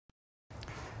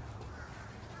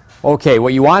Okay,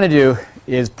 what you want to do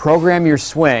is program your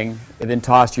swing and then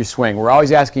toss your swing. We're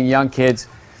always asking young kids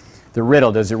the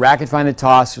riddle, does the racket find the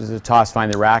toss or does the toss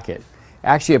find the racket?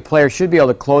 Actually, a player should be able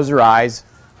to close their eyes,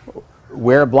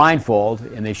 wear a blindfold,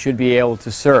 and they should be able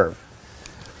to serve.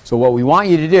 So what we want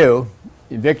you to do,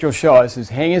 and Victor will show us, is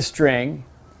hang a string,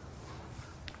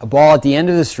 a ball at the end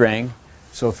of the string.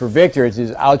 So for Victor, it's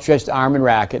his outstretched arm and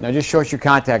racket. Now just show us your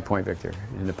contact point, Victor,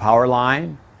 in the power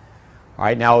line. All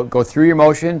right, now go through your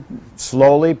motion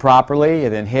slowly, properly,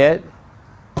 and then hit.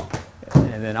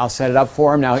 And then I'll set it up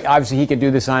for him. Now, obviously, he can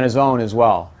do this on his own as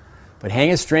well. But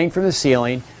hang a string from the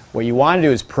ceiling. What you want to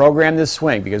do is program this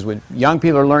swing, because when young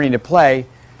people are learning to play,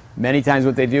 many times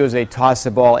what they do is they toss the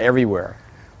ball everywhere.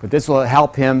 But this will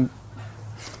help him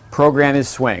program his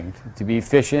swing to be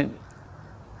efficient.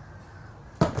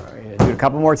 Right, do it a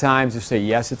couple more times. Just say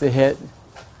yes at the hit.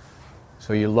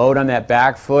 So you load on that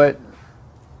back foot.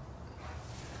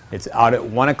 It's out at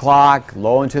 1 o'clock,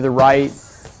 low and to the right.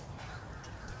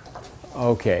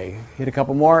 Okay, hit a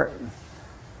couple more.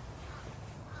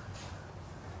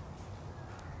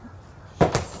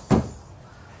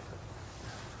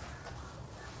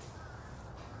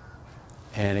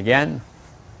 And again.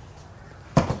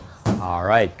 All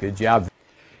right, good job.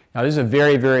 Now this is a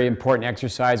very, very important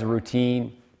exercise, a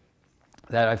routine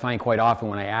that I find quite often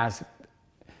when I ask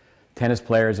tennis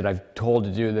players that I've told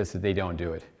to do this that they don't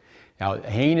do it. Now,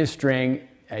 hanging a string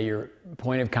at your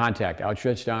point of contact,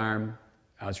 outstretched arm,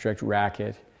 outstretched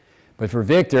racket. But for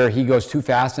Victor, he goes too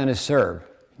fast on his serve.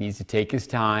 He needs to take his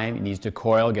time. He needs to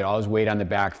coil, get all his weight on the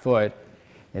back foot.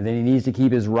 And then he needs to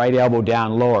keep his right elbow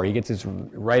down lower. He gets his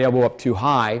right elbow up too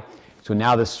high, so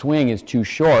now the swing is too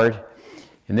short.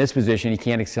 In this position, he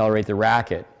can't accelerate the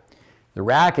racket. The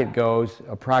racket goes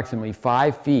approximately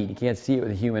 5 feet. You can't see it with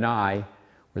the human eye,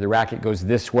 where the racket goes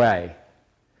this way.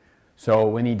 So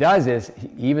when he does this,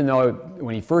 even though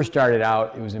when he first started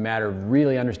out, it was a matter of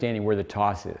really understanding where the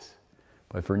toss is.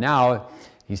 But for now,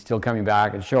 he's still coming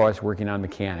back and show us working on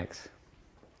mechanics.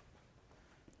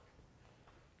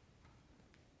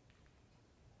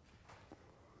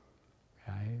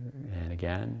 Okay. And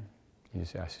again, you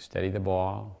just have to steady the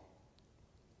ball.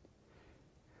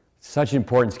 Such an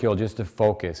important skill just to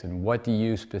focus. And what do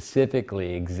you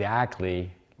specifically,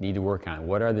 exactly need to work on?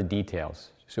 What are the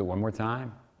details? So one more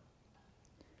time.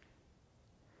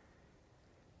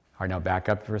 All right, now back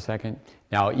up for a second.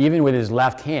 Now, even with his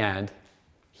left hand,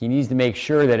 he needs to make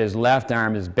sure that his left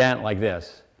arm is bent like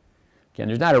this. Again,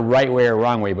 there's not a right way or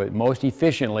wrong way, but most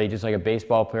efficiently, just like a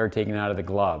baseball player taking it out of the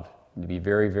glove, to be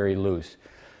very, very loose.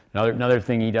 Another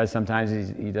thing he does sometimes is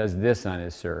he does this on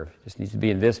his serve. Just needs to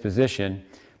be in this position,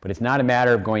 but it's not a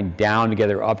matter of going down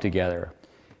together, up together.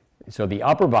 So the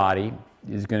upper body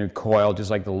is going to coil just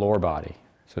like the lower body.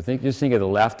 So just think of the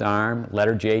left arm,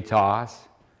 letter J toss.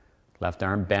 Left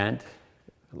arm bent,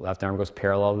 left arm goes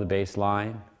parallel to the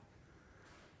baseline.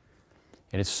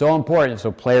 And it's so important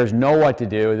so players know what to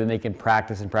do, then they can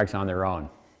practice and practice on their own.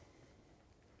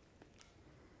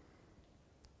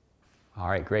 All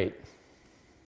right, great.